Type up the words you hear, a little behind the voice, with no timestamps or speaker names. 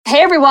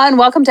Hey everyone,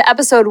 welcome to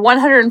episode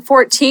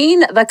 114,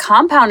 The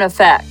Compound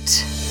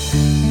Effect.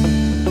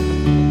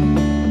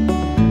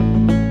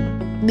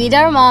 Meet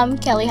our mom,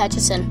 Kelly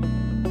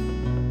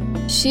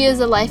Hutchison. She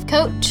is a life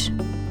coach.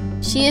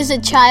 She is a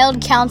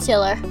child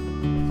counselor.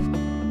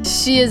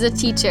 She is a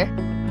teacher.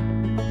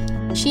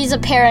 She's a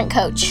parent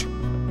coach.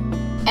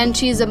 And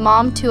she's a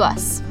mom to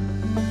us.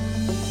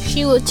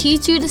 She will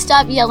teach you to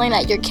stop yelling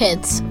at your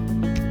kids.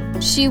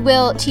 She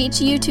will teach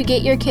you to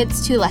get your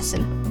kids to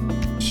listen.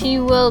 She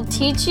will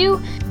teach you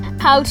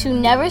how to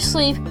never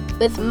sleep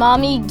with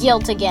mommy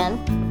guilt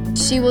again.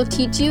 She will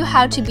teach you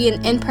how to be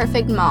an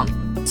imperfect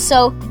mom,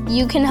 so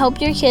you can help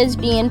your kids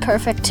be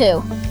imperfect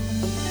too.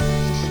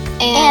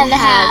 And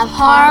have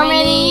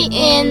harmony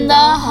in the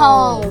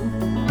home.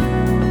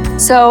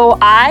 So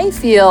I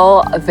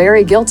feel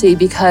very guilty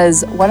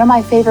because one of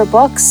my favorite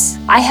books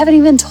I haven't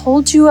even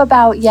told you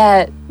about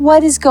yet.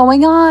 What is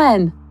going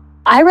on?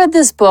 I read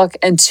this book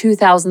in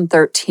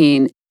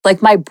 2013.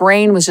 Like my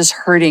brain was just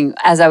hurting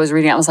as I was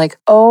reading it. I was like,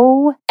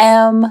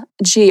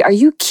 OMG, are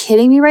you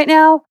kidding me right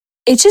now?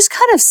 It just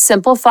kind of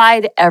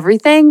simplified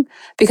everything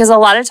because a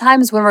lot of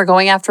times when we're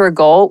going after a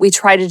goal, we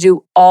try to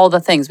do all the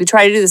things. We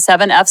try to do the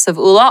 7 F's of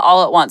ULA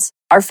all at once.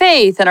 Our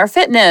faith and our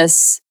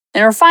fitness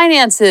and our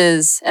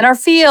finances and our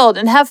field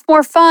and have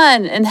more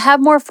fun and have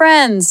more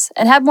friends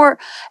and have more.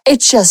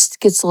 It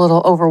just gets a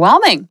little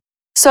overwhelming.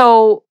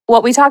 So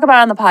what we talk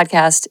about on the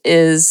podcast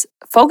is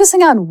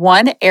focusing on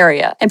one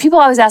area. And people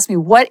always ask me,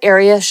 what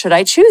area should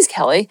I choose,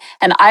 Kelly?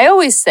 And I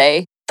always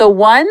say, the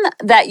one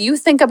that you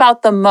think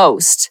about the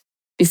most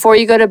before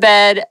you go to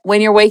bed,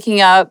 when you're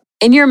waking up,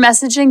 in your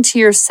messaging to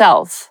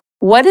yourself.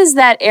 What is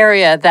that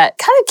area that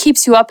kind of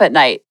keeps you up at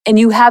night and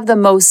you have the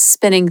most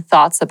spinning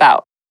thoughts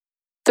about?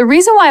 The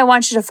reason why I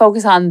want you to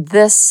focus on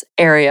this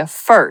area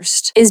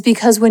first is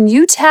because when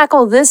you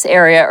tackle this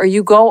area or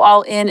you go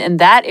all in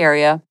that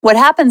area, what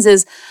happens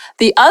is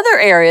the other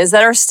areas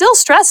that are still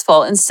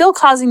stressful and still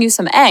causing you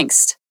some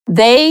angst,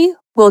 they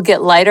will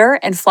get lighter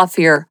and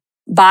fluffier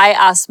by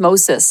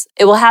osmosis.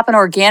 It will happen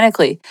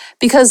organically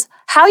because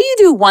how you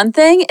do one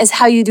thing is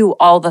how you do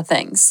all the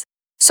things.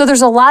 So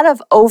there's a lot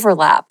of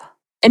overlap.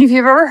 And if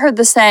you've ever heard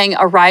the saying,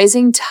 a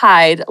rising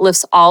tide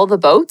lifts all the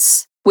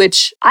boats,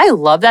 which I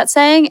love that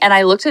saying, and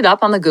I looked it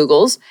up on the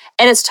Googles,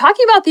 and it's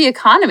talking about the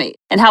economy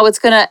and how it's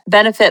going to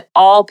benefit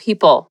all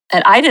people.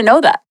 And I didn't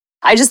know that.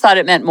 I just thought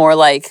it meant more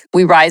like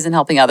we rise in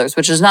helping others,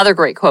 which is another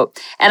great quote.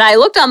 And I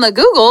looked on the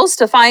Googles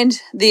to find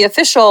the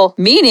official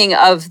meaning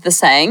of the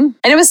saying,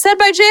 and it was said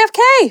by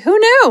JFK. Who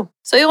knew?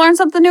 So you learn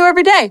something new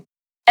every day.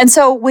 And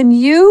so when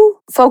you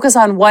focus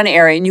on one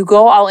area and you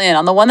go all in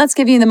on the one that's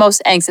giving you the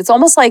most angst, it's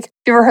almost like,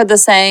 you ever heard the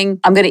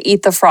saying, I'm going to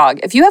eat the frog.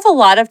 If you have a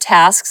lot of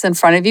tasks in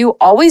front of you,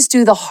 always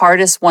do the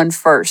hardest one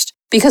first.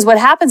 Because what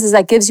happens is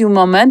that gives you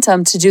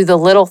momentum to do the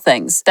little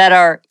things that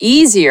are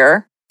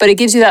easier, but it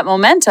gives you that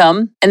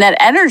momentum and that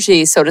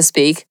energy, so to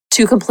speak,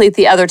 to complete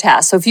the other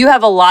tasks. So if you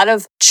have a lot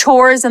of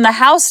chores in the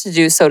house to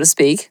do, so to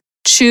speak,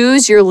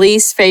 choose your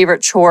least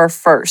favorite chore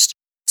first.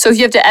 So if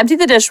you have to empty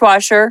the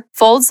dishwasher,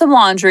 fold some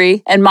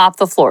laundry, and mop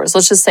the floors,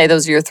 let's just say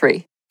those are your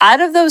 3.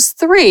 Out of those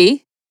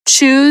 3,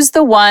 choose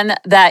the one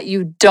that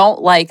you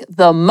don't like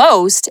the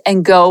most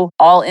and go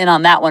all in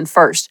on that one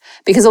first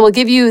because it will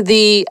give you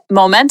the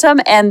momentum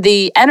and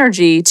the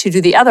energy to do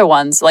the other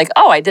ones. Like,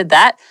 oh, I did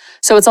that.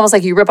 So it's almost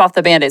like you rip off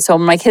the Band-Aid. So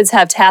when my kids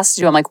have tasks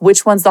to do, I'm like,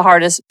 which one's the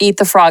hardest? Eat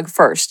the frog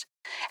first.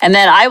 And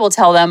then I will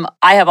tell them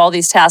I have all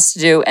these tasks to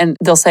do and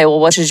they'll say, well,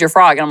 which is your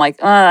frog? And I'm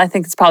like, I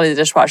think it's probably the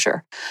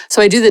dishwasher.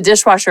 So I do the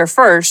dishwasher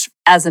first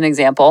as an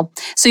example.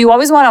 So you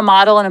always want to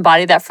model and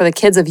embody that for the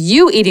kids of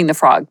you eating the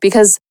frog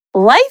because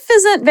life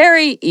isn't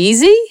very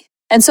easy.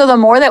 And so the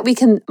more that we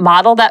can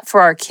model that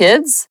for our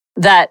kids,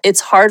 that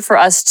it's hard for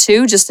us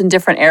too, just in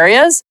different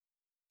areas.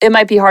 It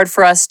might be hard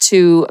for us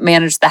to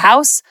manage the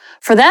house.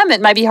 For them,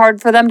 it might be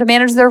hard for them to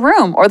manage their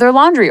room or their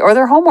laundry or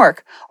their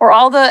homework or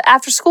all the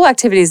after-school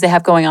activities they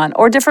have going on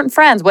or different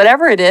friends.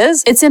 Whatever it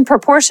is, it's in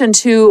proportion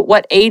to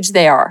what age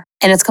they are,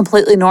 and it's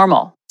completely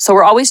normal. So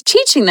we're always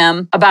teaching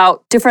them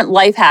about different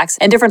life hacks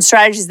and different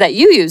strategies that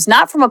you use,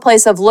 not from a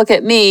place of, look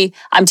at me,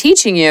 I'm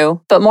teaching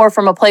you, but more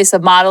from a place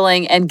of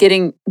modeling and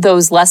getting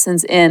those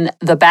lessons in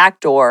the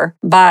back door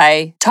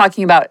by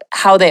talking about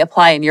how they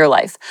apply in your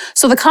life.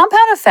 So The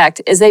Compound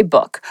Effect is a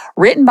book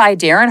written by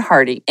Darren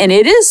Hardy, and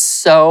it is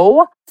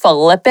so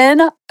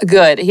flippin'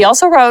 good. He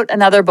also wrote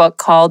another book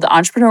called The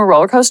Entrepreneur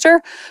Roller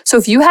Coaster. So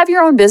if you have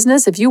your own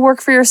business, if you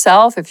work for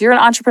yourself, if you're an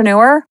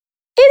entrepreneur,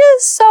 it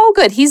is so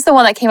good. He's the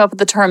one that came up with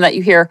the term that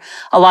you hear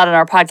a lot on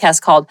our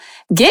podcast called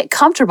get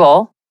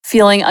comfortable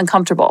feeling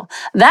uncomfortable.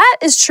 That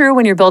is true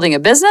when you're building a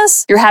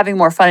business, you're having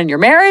more fun in your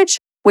marriage,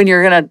 when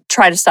you're going to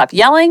try to stop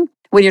yelling,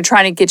 when you're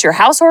trying to get your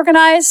house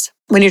organized,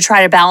 when you're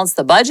trying to balance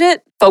the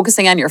budget,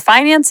 focusing on your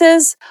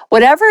finances,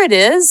 whatever it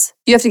is,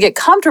 you have to get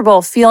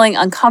comfortable feeling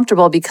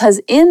uncomfortable because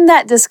in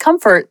that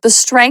discomfort, the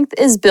strength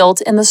is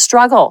built in the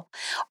struggle.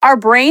 Our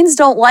brains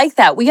don't like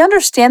that. We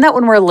understand that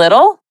when we're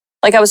little.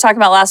 Like I was talking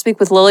about last week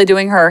with Lily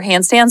doing her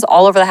handstands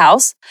all over the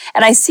house.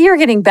 And I see her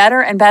getting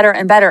better and better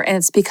and better. And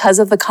it's because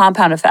of the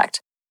compound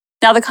effect.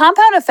 Now, the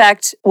compound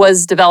effect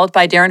was developed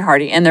by Darren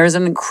Hardy, and there's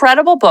an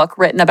incredible book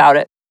written about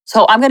it.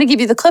 So I'm going to give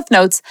you the cliff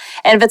notes.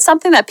 And if it's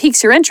something that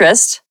piques your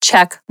interest,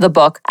 check the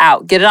book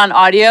out. Get it on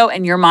audio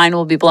and your mind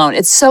will be blown.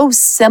 It's so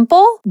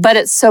simple, but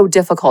it's so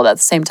difficult at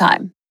the same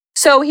time.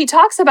 So he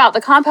talks about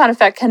the compound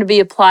effect can be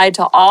applied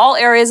to all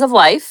areas of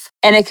life,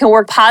 and it can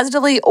work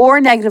positively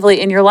or negatively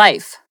in your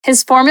life.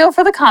 His formula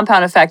for the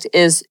compound effect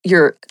is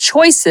your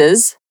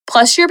choices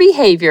plus your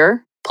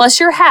behavior plus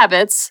your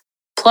habits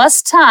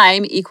plus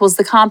time equals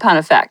the compound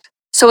effect.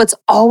 So it's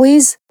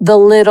always the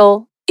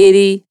little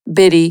itty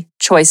bitty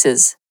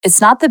choices. It's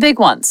not the big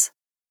ones.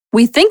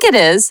 We think it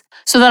is,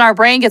 so then our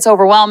brain gets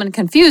overwhelmed and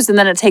confused and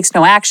then it takes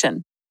no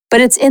action.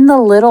 But it's in the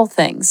little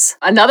things.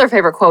 Another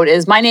favorite quote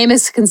is, "My name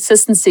is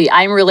consistency.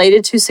 I'm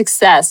related to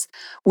success.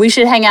 We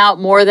should hang out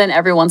more than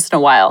every once in a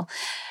while."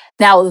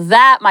 Now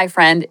that, my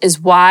friend, is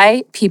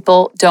why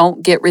people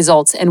don't get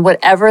results in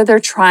whatever they're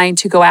trying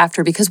to go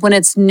after. Because when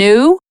it's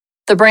new,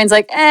 the brain's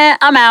like,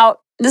 I'm out.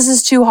 This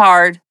is too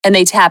hard. And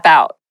they tap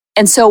out.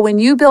 And so when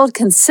you build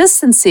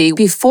consistency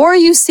before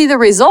you see the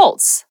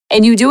results,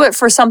 and you do it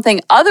for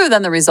something other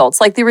than the results,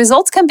 like the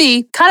results can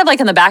be kind of like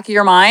in the back of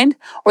your mind,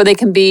 or they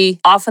can be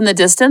off in the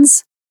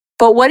distance.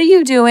 But what are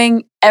you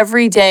doing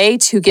every day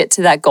to get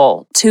to that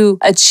goal, to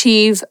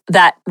achieve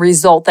that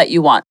result that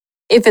you want?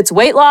 If it's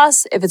weight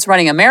loss, if it's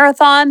running a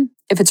marathon,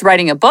 if it's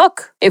writing a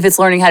book, if it's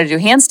learning how to do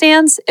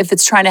handstands, if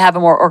it's trying to have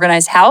a more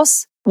organized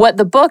house, what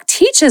the book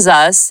teaches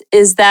us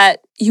is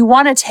that you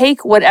want to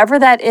take whatever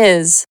that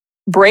is,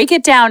 break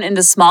it down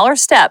into smaller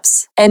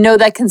steps, and know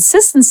that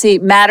consistency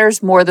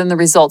matters more than the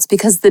results,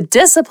 because the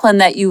discipline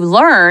that you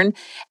learn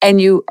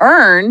and you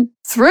earn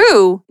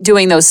through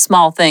doing those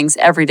small things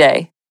every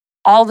day,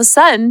 all of a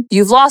sudden,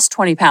 you've lost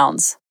 20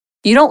 pounds.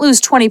 You don't lose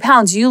 20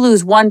 pounds, you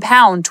lose 1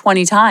 pound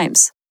 20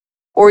 times.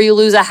 Or you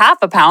lose a half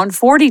a pound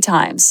 40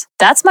 times.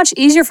 That's much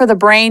easier for the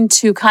brain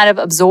to kind of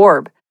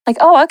absorb. Like,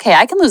 oh, okay,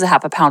 I can lose a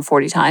half a pound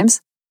 40 times.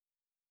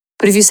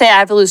 But if you say I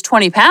have to lose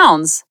 20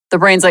 pounds, the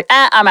brain's like,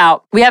 I'm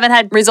out. We haven't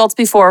had results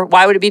before.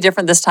 Why would it be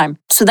different this time?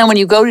 So then when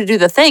you go to do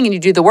the thing and you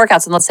do the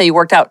workouts, and let's say you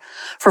worked out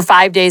for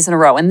 5 days in a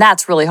row, and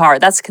that's really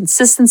hard. That's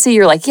consistency.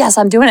 You're like, yes,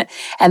 I'm doing it.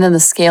 And then the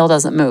scale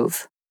doesn't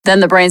move. Then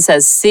the brain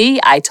says,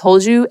 see, I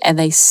told you, and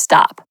they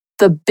stop.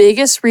 The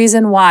biggest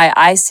reason why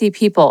I see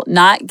people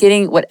not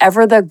getting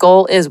whatever the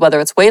goal is, whether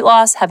it's weight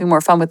loss, having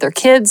more fun with their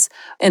kids,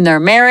 in their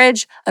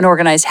marriage, an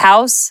organized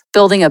house,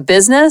 building a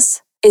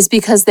business, is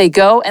because they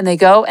go and they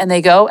go and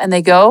they go and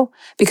they go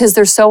because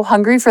they're so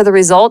hungry for the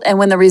result. And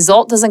when the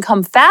result doesn't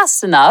come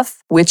fast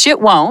enough, which it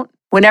won't,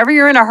 whenever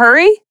you're in a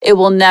hurry, it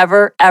will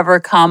never,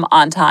 ever come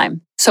on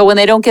time. So when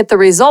they don't get the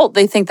result,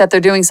 they think that they're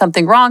doing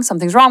something wrong.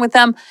 Something's wrong with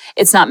them.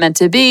 It's not meant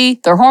to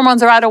be. Their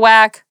hormones are out of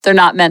whack. They're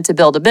not meant to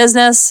build a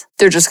business.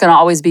 They're just going to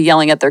always be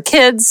yelling at their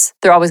kids.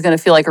 They're always going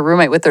to feel like a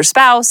roommate with their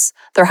spouse.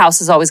 Their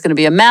house is always going to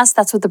be a mess.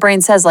 That's what the brain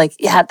says. Like,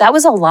 yeah, that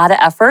was a lot of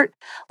effort.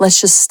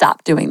 Let's just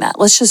stop doing that.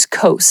 Let's just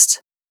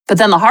coast. But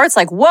then the heart's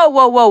like,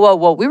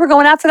 whoa. We were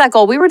going after that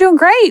goal. We were doing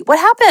great. What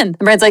happened?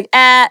 The brain's like,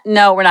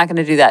 no, we're not going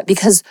to do that.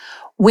 Because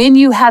when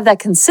you have that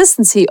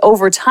consistency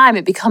over time,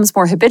 it becomes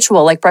more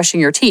habitual, like brushing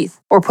your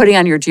teeth or putting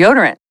on your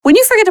deodorant. When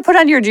you forget to put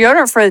on your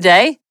deodorant for the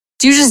day,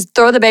 do you just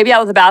throw the baby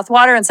out with the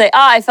bathwater and say,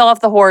 I fell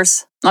off the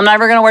horse. I'm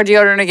never going to wear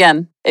deodorant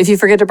again. If you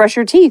forget to brush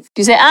your teeth,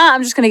 do you say,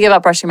 I'm just going to give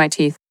up brushing my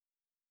teeth?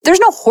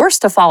 There's no horse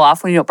to fall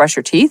off when you don't brush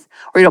your teeth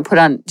or you don't put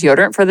on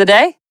deodorant for the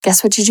day.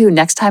 Guess what you do?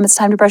 Next time it's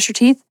time to brush your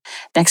teeth,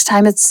 next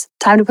time it's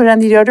time to put on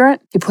the deodorant,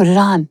 you put it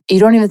on. You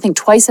don't even think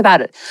twice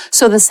about it.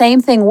 So the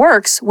same thing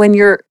works when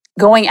you're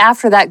going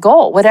after that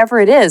goal, whatever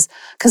it is,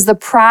 because the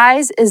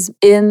prize is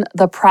in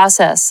the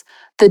process.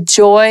 The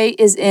joy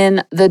is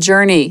in the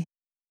journey.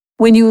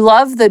 When you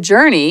love the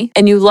journey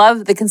and you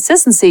love the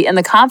consistency and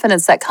the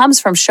confidence that comes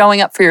from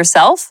showing up for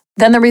yourself,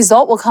 then the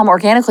result will come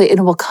organically and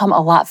it will come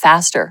a lot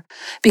faster.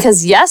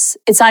 Because yes,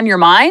 it's on your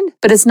mind,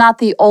 but it's not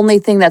the only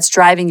thing that's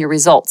driving your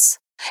results.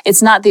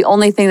 It's not the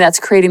only thing that's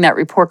creating that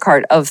report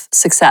card of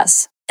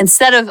success.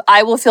 Instead of,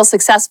 I will feel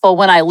successful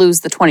when I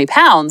lose the 20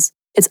 pounds,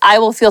 it's, I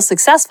will feel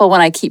successful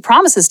when I keep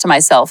promises to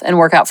myself and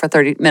work out for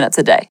 30 minutes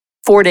a day,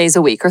 4 days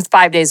a week, or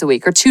 5 days a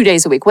week, or 2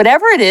 days a week.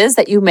 Whatever it is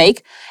that you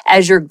make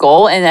as your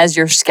goal and as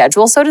your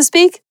schedule, so to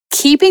speak,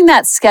 keeping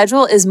that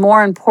schedule is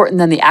more important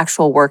than the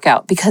actual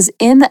workout, because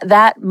in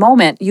that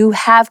moment, you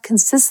have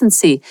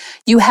consistency,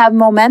 you have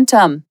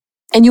momentum,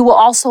 and you will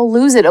also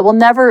lose it. It will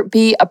never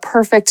be a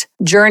perfect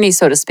journey,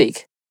 so to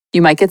speak.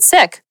 You might get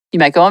sick. You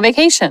might go on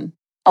vacation.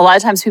 A lot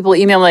of times people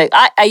email me like,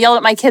 I yelled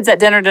at my kids at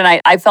dinner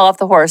tonight. I fell off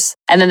the horse.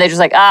 And then they're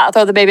just like, I'll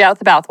throw the baby out with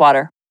the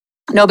bathwater.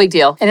 No big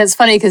deal. And it's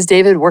funny because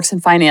David works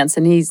in finance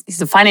and he's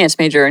a finance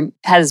major and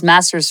had his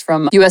master's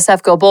from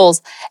USF Go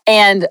Bulls.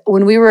 And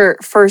when we were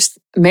first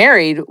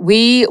married,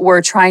 we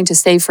were trying to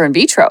save for in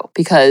vitro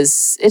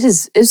because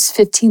it's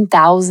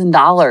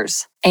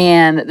 $15,000.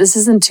 And this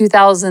is in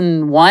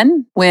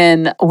 2001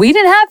 when we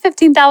didn't have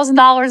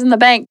 $15,000 in the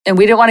bank and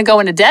we didn't want to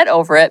go into debt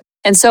over it.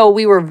 And so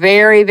we were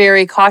very,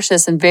 very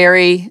cautious and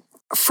very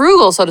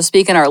frugal, so to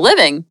speak, in our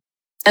living.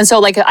 And so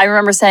like, I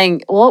remember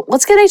saying, well,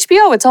 let's get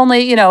HBO. It's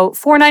only,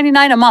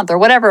 $4.99 a month or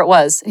whatever it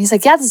was. And he's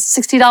like, yeah, this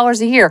is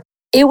 $60 a year.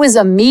 It was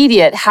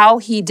immediate how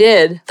he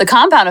did the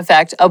compound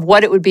effect of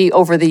what it would be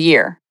over the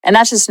year. And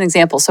that's just an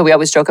example. So we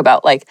always joke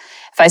about like,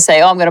 if I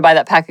say, I'm going to buy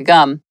that pack of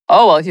gum.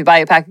 Oh, well, if you buy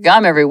a pack of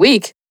gum every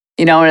week,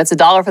 and it's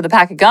 $1 for the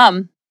pack of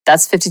gum,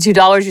 that's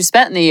 $52 you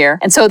spent in the year.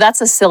 And so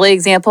that's a silly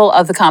example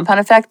of the compound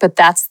effect, but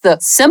that's the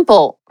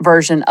simple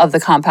version of the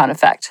compound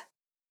effect.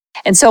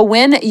 And so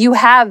when you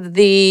have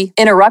the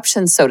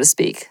interruptions, so to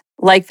speak,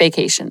 like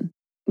vacation,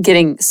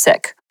 getting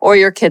sick, or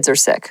your kids are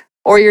sick,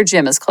 or your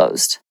gym is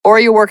closed, or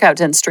your workout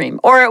didn't stream,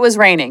 or it was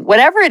raining,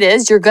 whatever it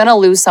is, you're going to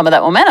lose some of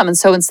that momentum. And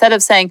so instead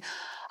of saying,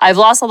 I've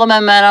lost all the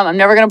momentum, I'm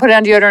never going to put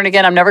on deodorant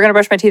again, I'm never going to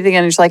brush my teeth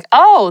again, you're just like,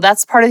 oh,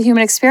 that's part of the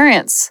human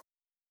experience.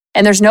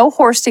 And there's no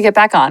horse to get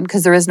back on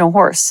because there is no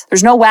horse.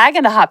 There's no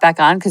wagon to hop back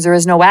on because there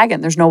is no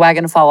wagon. There's no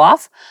wagon to fall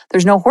off.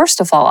 There's no horse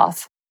to fall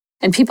off.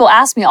 And people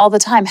ask me all the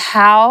time,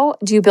 how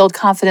do you build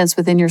confidence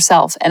within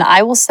yourself? And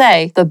I will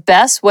say the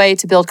best way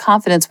to build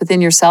confidence within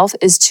yourself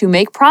is to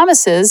make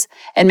promises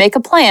and make a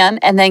plan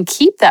and then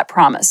keep that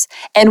promise.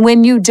 And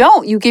when you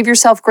don't, you give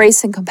yourself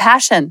grace and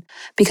compassion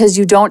because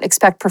you don't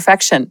expect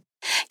perfection.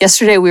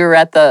 Yesterday, we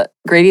were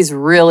Grady's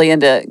really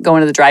into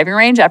going to the driving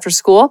range after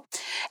school.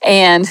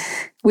 And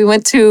we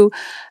went to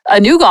a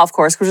new golf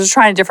course because we're just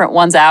trying different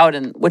ones out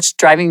and which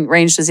driving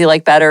range does he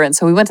like better. And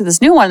so we went to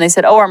this new one and they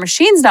said, oh, our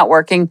machine's not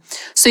working.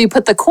 So you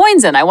put the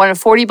coins in. I wanted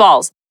 40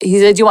 balls. He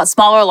said, do you want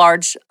small or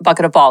large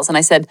bucket of balls? And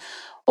I said,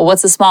 well,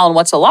 what's a small and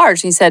what's a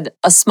large? And he said,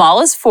 a small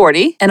is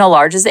 40 and a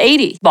large is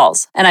 80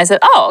 balls. And I said,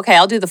 oh, okay,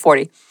 I'll do the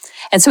 40.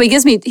 And so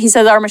he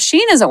said, our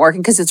machine isn't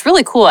working because it's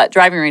really cool at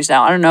driving range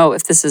now. I don't know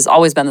if this has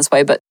always been this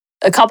way, but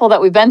a couple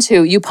that we've been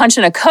to, you punch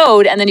in a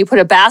code and then you put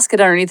a basket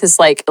underneath this,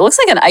 it looks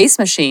like an ice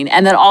machine.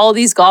 And then all of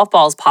these golf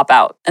balls pop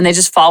out and they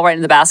just fall right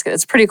into the basket.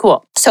 It's pretty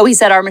cool. So he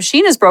said, our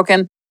machine is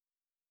broken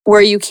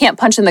where you can't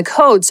punch in the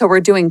code. So we're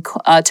doing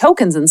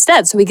tokens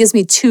instead. So he gives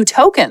me 2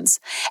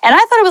 tokens. And I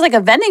thought it was like a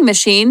vending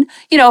machine.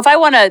 If I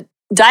want a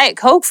Diet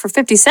Coke for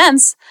 50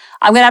 cents,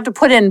 I'm going to have to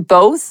put in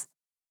both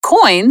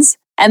coins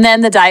and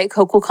then the Diet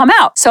Coke will come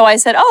out. So I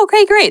said, oh,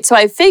 okay, great. So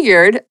I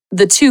figured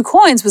the 2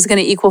 coins was going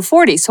to equal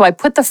 40. So I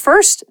put the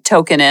first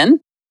token in,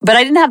 but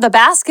I didn't have the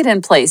basket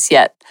in place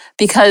yet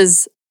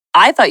because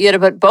I thought you had to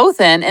put both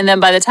in. And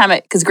then by the time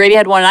because Grady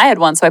had one and I had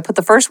one, so I put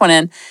the first one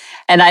in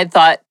and I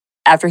thought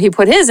after he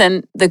put his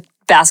in, the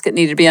basket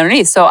needed to be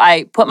underneath. So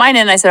I put mine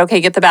in and I said,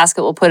 okay, get the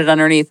basket. We'll put it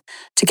underneath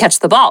to catch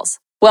the balls.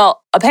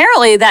 Well,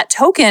 apparently that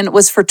token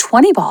was for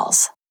 20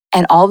 balls.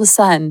 And all of a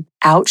sudden,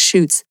 out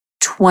shoots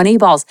 20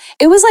 balls.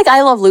 It was like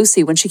I Love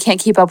Lucy when she can't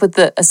keep up with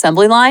the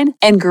assembly line.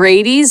 And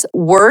Grady's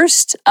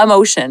worst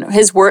emotion,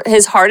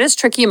 his hardest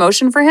tricky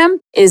emotion for him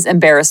is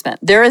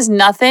embarrassment. There is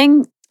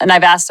nothing, and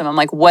I've asked him, I'm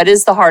like, what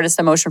is the hardest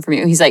emotion for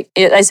you? He's like,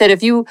 I said,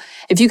 if you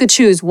could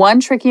choose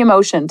one tricky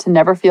emotion to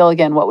never feel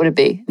again, what would it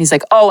be? And he's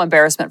like, oh,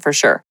 embarrassment for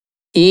sure.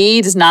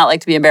 He does not like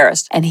to be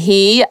embarrassed. And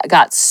he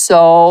got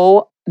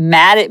so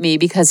mad at me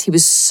because he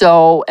was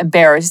so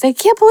embarrassed. He's like,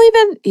 I can't believe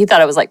it. He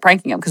thought I was like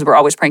pranking him because we're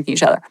always pranking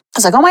each other. I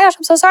was like, oh my gosh,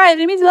 I'm so sorry. I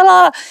didn't mean to. Blah,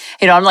 blah,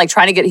 blah. I'm like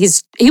trying to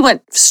he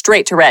went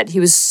straight to red.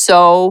 He was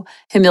so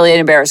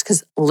humiliated, embarrassed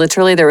because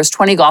literally there was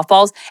 20 golf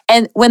balls.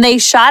 And when they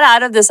shot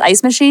out of this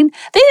ice machine,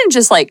 they didn't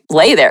just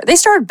lay there. They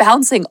started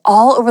bouncing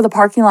all over the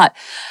parking lot.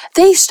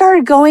 They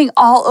started going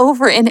all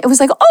over and it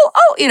was like,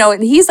 oh,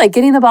 and he's like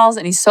getting the balls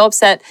and he's so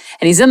upset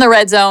and he's in the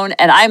red zone.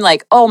 And I'm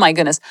like, oh my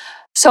goodness.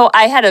 So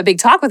I had a big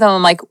talk with him.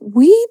 I'm like,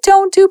 we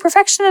don't do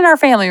perfection in our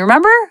family,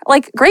 remember?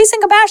 Like grace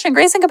and compassion,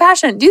 grace and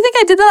compassion. Do you think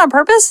I did that on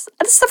purpose?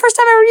 This is the first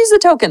time I ever used the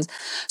tokens.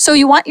 So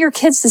you want your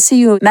kids to see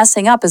you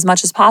messing up as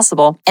much as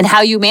possible and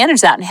how you manage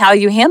that and how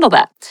you handle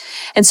that.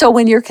 And so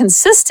when you're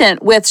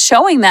consistent with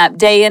showing that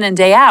day in and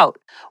day out,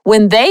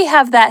 when they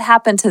have that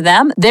happen to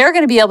them, they're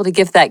going to be able to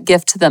give that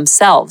gift to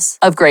themselves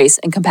of grace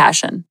and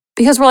compassion.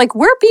 Because we're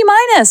B-.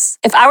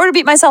 If I were to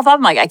beat myself up,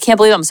 I'm like, I can't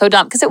believe I'm so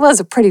dumb. Because it was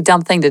a pretty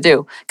dumb thing to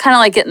do. Kind of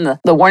like getting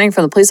the warning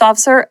from the police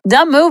officer.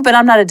 Dumb move, but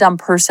I'm not a dumb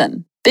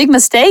person. Big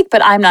mistake,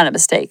 but I'm not a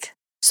mistake.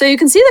 So you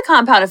can see the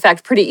compound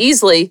effect pretty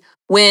easily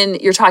when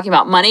you're talking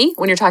about money,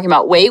 when you're talking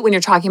about weight, when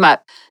you're talking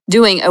about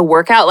doing a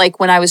workout, like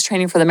when I was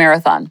training for the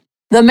marathon.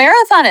 The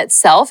marathon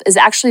itself is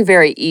actually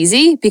very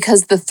easy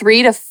because the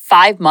 3 to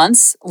 5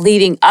 months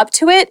leading up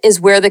to it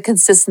is where the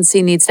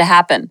consistency needs to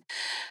happen.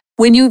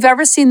 When you've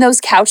ever seen those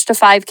couch to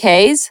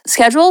 5Ks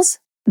schedules,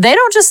 they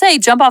don't just say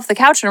jump off the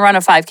couch and run a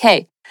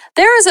 5K.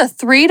 There is a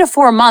 3 to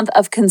 4 month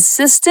of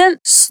consistent,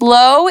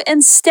 slow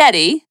and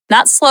steady,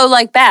 not slow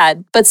like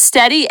bad, but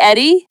steady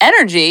Eddie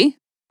energy.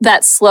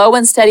 That slow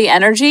and steady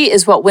energy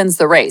is what wins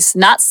the race.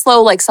 Not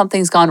slow like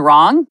something's gone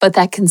wrong, but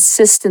that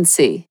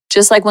consistency.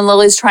 Just like when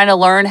Lily's trying to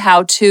learn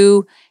how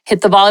to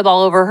hit the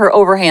volleyball over her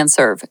overhand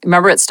serve.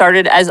 Remember, it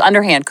started as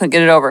underhand, couldn't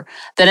get it over.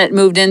 Then it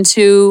moved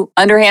into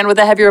underhand with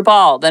a heavier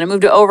ball. Then it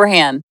moved to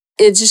overhand.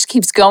 It just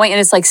keeps going and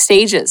it's like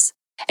stages.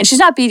 And she's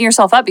not beating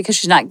herself up because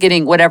she's not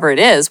getting whatever it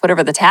is,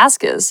 whatever the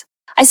task is.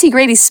 I see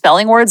Grady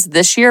spelling words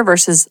this year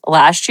versus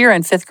last year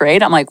in 5th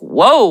grade. I'm like,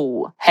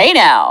 whoa, hey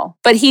now.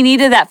 But he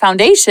needed that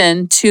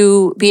foundation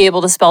to be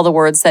able to spell the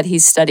words that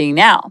he's studying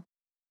now.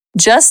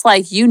 Just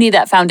like you need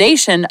that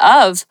foundation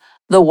of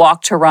the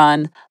walk to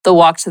run, the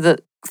walk to the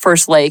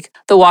first lake,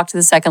 the walk to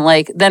the second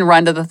lake, then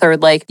run to the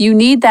third lake. You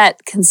need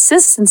that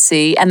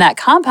consistency and that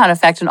compound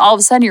effect. And all of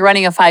a sudden you're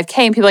running a 5K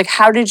and people are like,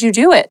 how did you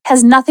do it? It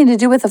has nothing to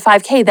do with the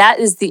 5K. That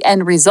is the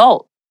end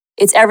result.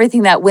 It's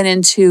everything that went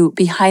into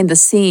behind the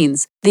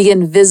scenes, the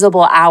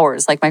invisible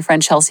hours, like my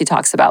friend Chelsea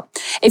talks about.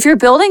 If you're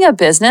building a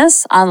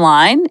business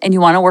online and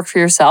you want to work for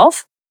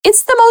yourself,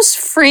 it's the most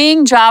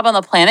freeing job on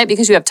the planet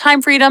because you have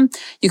time freedom.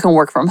 You can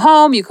work from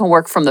home. You can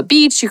work from the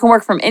beach. You can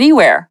work from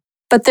anywhere.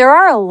 But there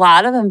are a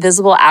lot of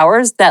invisible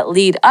hours that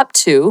lead up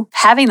to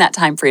having that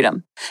time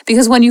freedom.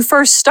 Because when you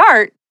first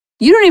start,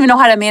 you don't even know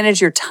how to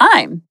manage your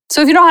time.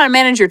 So if you don't know how to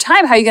manage your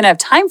time, how are you going to have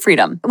time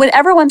freedom? When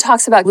everyone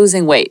talks about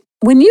losing weight,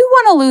 when you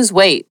want to lose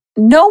weight,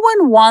 no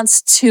one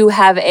wants to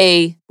have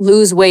a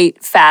lose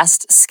weight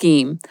fast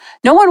scheme.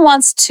 No one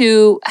wants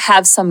to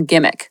have some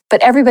gimmick,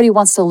 but everybody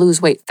wants to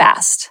lose weight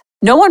fast.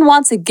 No one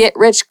wants a get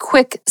rich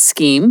quick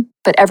scheme,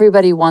 but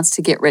everybody wants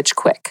to get rich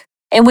quick.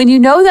 And when you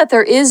know that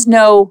there is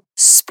no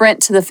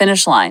sprint to the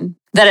finish line,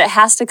 that it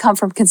has to come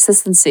from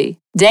consistency,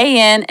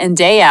 day in and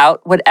day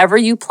out, whatever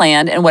you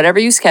planned and whatever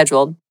you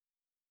scheduled,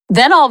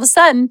 then all of a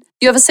sudden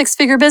you have a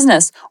 6-figure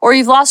business, or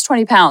you've lost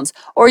 20 pounds,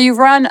 or you've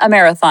run a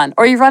marathon,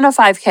 or you've run a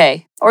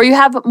 5K, or you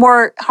have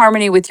more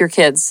harmony with your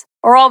kids,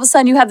 or all of a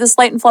sudden you have this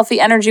light and fluffy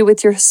energy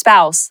with your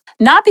spouse,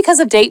 not because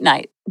of date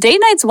night.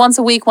 Date nights once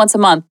a week, once a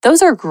month,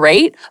 those are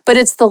great, but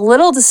it's the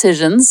little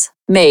decisions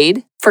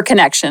made for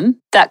connection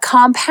that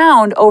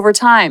compound over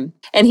time.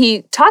 And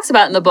he talks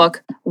about in the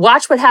book,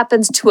 watch what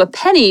happens to a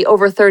penny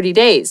over 30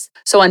 days.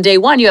 So on day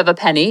 1, you have a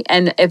penny,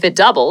 and if it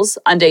doubles,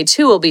 on day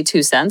 2, it'll be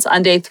 2 cents.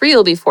 On day 3,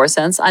 it'll be 4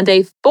 cents. On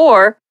day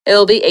 4,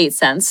 it'll be 8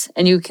 cents.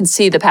 And you can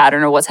see the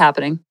pattern of what's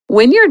happening.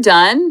 When you're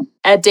done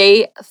at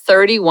day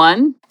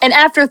 31, and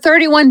after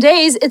 31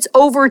 days, it's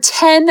over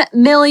 $10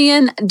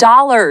 million.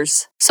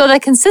 So the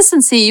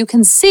consistency you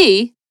can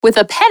see with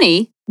a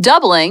penny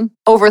doubling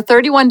over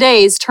 31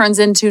 days turns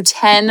into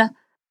 $10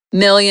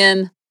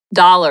 million.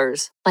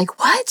 Like,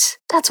 what?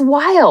 That's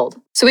wild.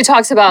 So he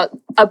talks about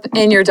up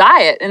in your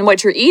diet and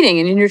what you're eating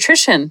and your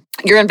nutrition,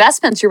 your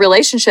investments, your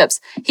relationships.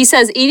 He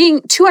says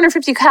eating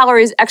 250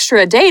 calories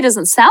extra a day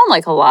doesn't sound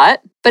like a lot,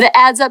 but it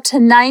adds up to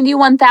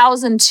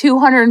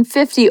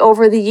 91,250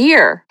 over the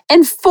year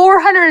and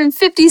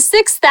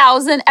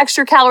 456,000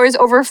 extra calories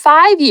over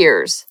 5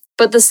 years.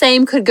 But the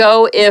same could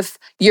go if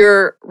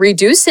you're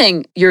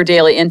reducing your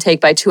daily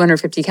intake by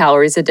 250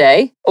 calories a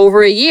day.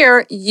 Over a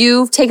year,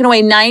 you've taken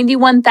away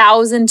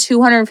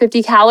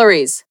 91,250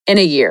 calories in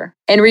a year.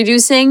 And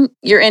reducing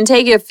your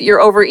intake, if you're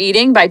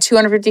overeating by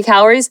 250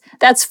 calories,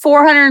 that's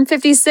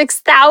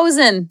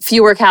 456,000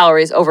 fewer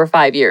calories over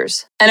 5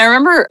 years. And I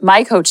remember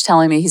my coach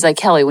telling me, he's like,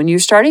 Kelly, when you're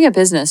starting a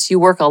business, you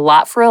work a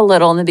lot for a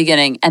little in the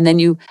beginning. And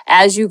then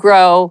as you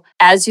grow,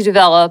 as you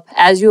develop,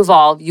 as you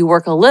evolve, you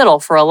work a little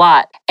for a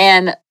lot.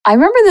 And I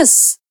remember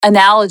this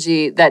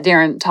analogy that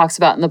Darren talks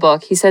about in the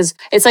book. He says,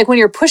 it's like when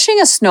you're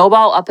pushing a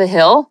snowball up a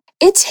hill,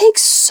 it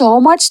takes so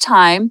much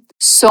time,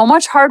 so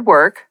much hard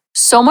work,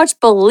 so much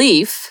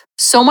belief,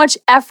 so much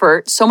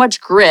effort, so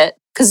much grit,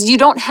 because you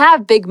don't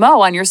have Big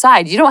Mo on your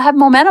side. You don't have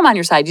momentum on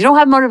your side. You don't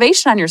have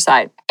motivation on your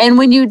side. And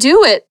when you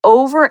do it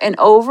over and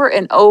over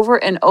and over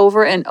and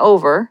over and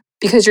over,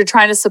 because you're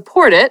trying to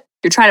support it,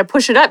 you're trying to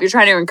push it up, you're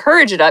trying to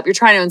encourage it up, you're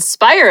trying to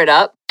inspire it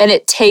up, and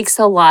it takes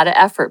a lot of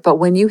effort. But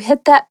when you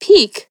hit that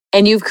peak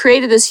and you've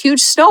created this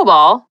huge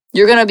snowball,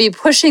 you're going to be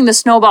pushing the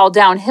snowball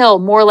downhill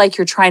more like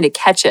you're trying to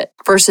catch it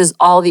versus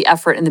all the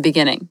effort in the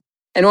beginning.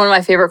 And one of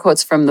my favorite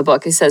quotes from the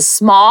book, he says,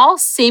 small,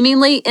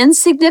 seemingly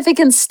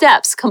insignificant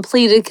steps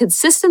completed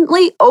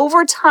consistently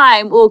over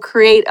time will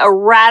create a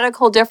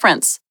radical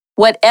difference.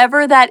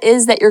 Whatever that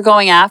is that you're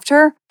going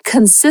after,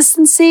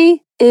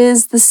 consistency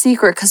is the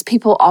secret, because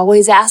people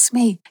always ask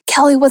me,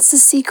 Kelly, what's the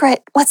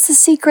secret? What's the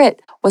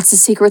secret? What's the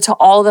secret to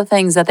all the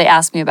things that they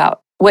ask me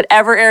about?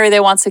 Whatever area they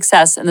want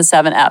success in the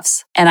 7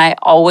 F's. And I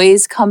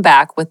always come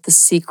back with the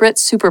secret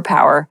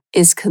superpower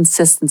is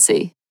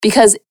consistency.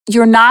 Because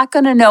you're not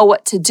going to know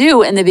what to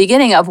do in the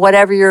beginning of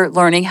whatever you're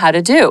learning how to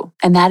do.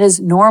 And that is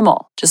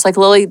normal. Just like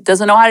Lily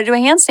doesn't know how to do a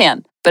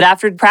handstand. But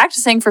after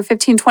practicing for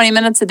 15, 20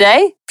 minutes a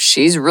day,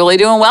 she's really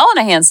doing well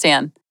in a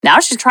handstand.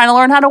 Now she's trying to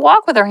learn how to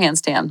walk with her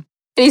handstand.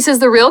 And he says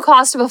the real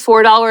cost of a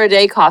 $4 a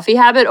day coffee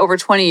habit over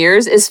 20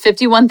 years is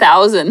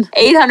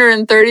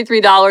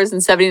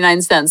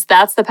 $51,833.79.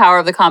 That's the power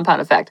of the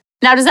compound effect.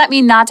 Now, does that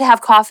mean not to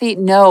have coffee?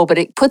 No, but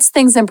it puts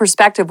things in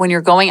perspective when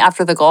you're going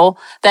after the goal,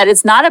 that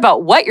it's not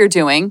about what you're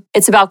doing,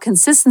 it's about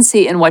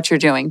consistency in what you're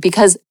doing.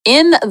 Because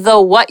in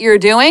the what you're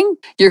doing,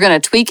 you're going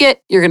to tweak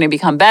it, you're going to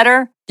become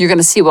better, you're going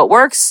to see what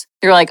works.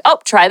 You're like, oh,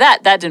 try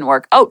that didn't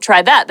work. Oh,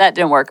 try that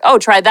didn't work. Oh,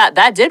 try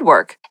that did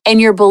work. And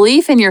your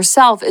belief in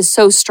yourself is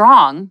so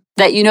strong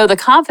that you know the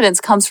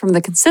confidence comes from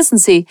the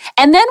consistency.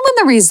 And then when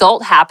the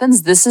result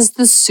happens, this is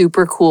the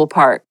super cool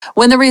part.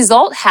 When the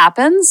result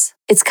happens,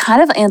 it's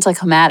kind of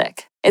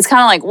anticlimactic. It's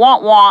kind of like,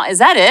 wah, wah, is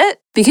that it?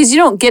 Because you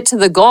don't get to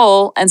the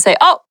goal and say,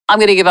 oh, I'm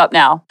going to give up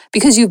now.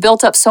 Because you've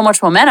built up so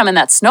much momentum in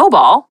that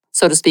snowball,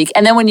 so to speak.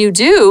 And then when you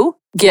do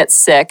get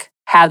sick,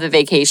 have the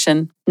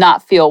vacation,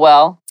 not feel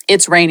well,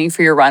 it's raining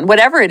for your run,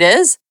 whatever it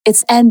is,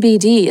 it's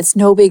NBD. It's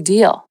no big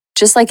deal.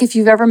 Just like if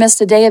you've ever missed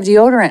a day of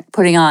deodorant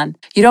putting on,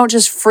 you don't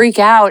just freak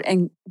out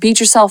and beat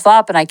yourself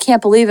up. And I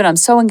can't believe it. I'm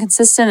so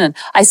inconsistent. And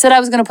I said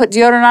I was going to put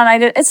deodorant on. I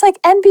did. It's like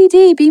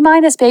NBD, B-,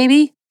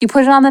 baby. You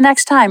put it on the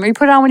next time, or you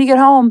put it on when you get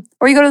home,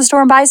 or you go to the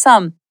store and buy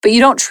some. But you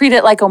don't treat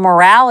it like a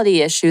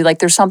morality issue, like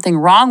there's something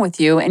wrong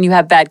with you and you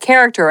have bad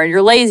character, or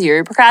you're lazy, or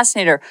you're a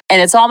procrastinator,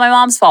 and it's all my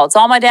mom's fault. It's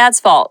all my dad's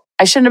fault.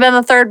 I shouldn't have been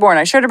the third born.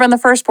 I should have been the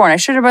firstborn. I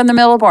should have been the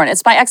middle born.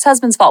 It's my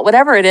ex-husband's fault.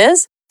 Whatever it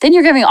is, then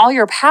you're giving all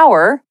your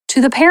power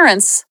to the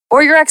parents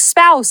or your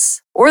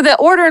ex-spouse or the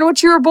order in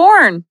which you were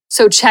born.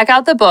 So check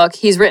out the book.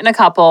 He's written a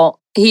couple.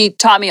 He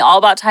taught me all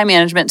about time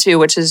management too,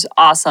 which is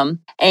awesome.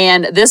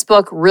 And this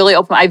book really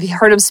opened, I've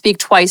heard him speak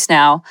twice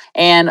now,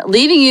 and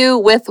leaving you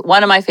with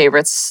one of my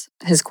favorites,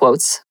 his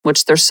quotes,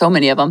 which there's so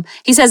many of them.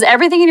 He says,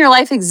 everything in your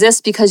life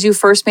exists because you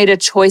first made a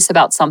choice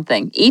about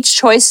something. Each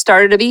choice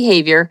started a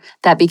behavior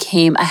that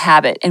became a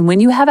habit. And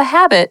when you have a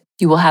habit,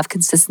 you will have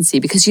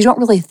consistency because you don't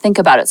really think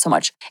about it so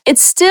much.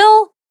 It's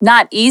still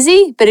not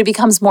easy, but it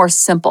becomes more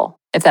simple,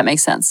 if that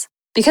makes sense.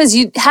 Because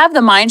you have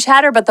the mind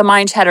chatter, but the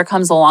mind chatter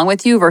comes along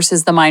with you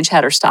versus the mind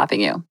chatter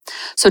stopping you.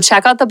 So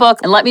check out the book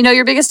and let me know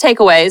your biggest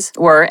takeaways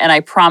were, and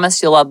I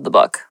promise you'll love the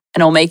book.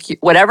 And it'll make you,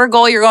 whatever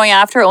goal you're going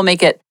after, it'll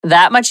make it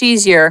that much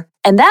easier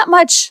and that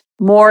much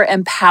more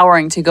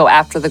empowering to go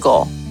after the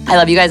goal. I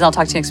love you guys. I'll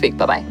talk to you next week.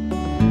 Bye-bye.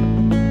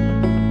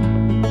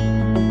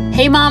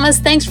 Hey mamas,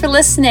 thanks for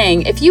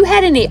listening. If you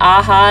had any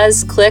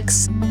ahas,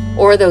 clicks,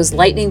 or those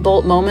lightning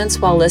bolt moments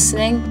while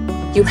listening,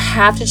 you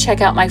have to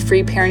check out my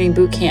free parenting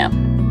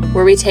bootcamp,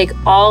 where we take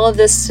all of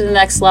this to the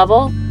next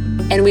level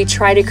and we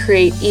try to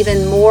create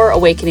even more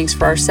awakenings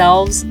for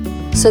ourselves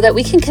so that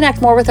we can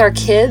connect more with our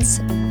kids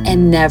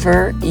and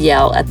never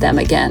yell at them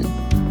again.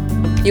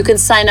 You can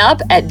sign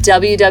up at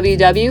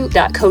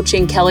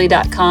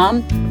www.coachingkelly.com.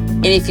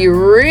 And if you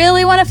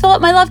really want to fill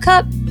up my love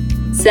cup,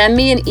 send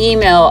me an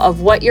email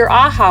of what your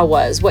aha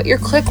was, what your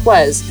click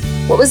was,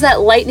 what was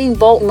that lightning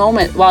bolt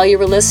moment while you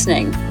were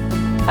listening.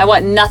 I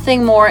want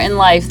nothing more in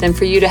life than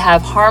for you to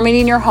have harmony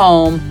in your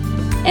home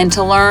and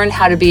to learn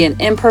how to be an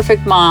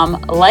imperfect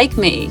mom like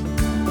me,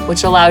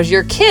 which allows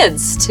your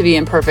kids to be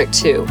imperfect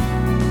too,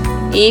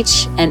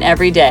 each and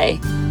every day.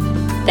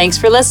 Thanks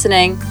for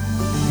listening.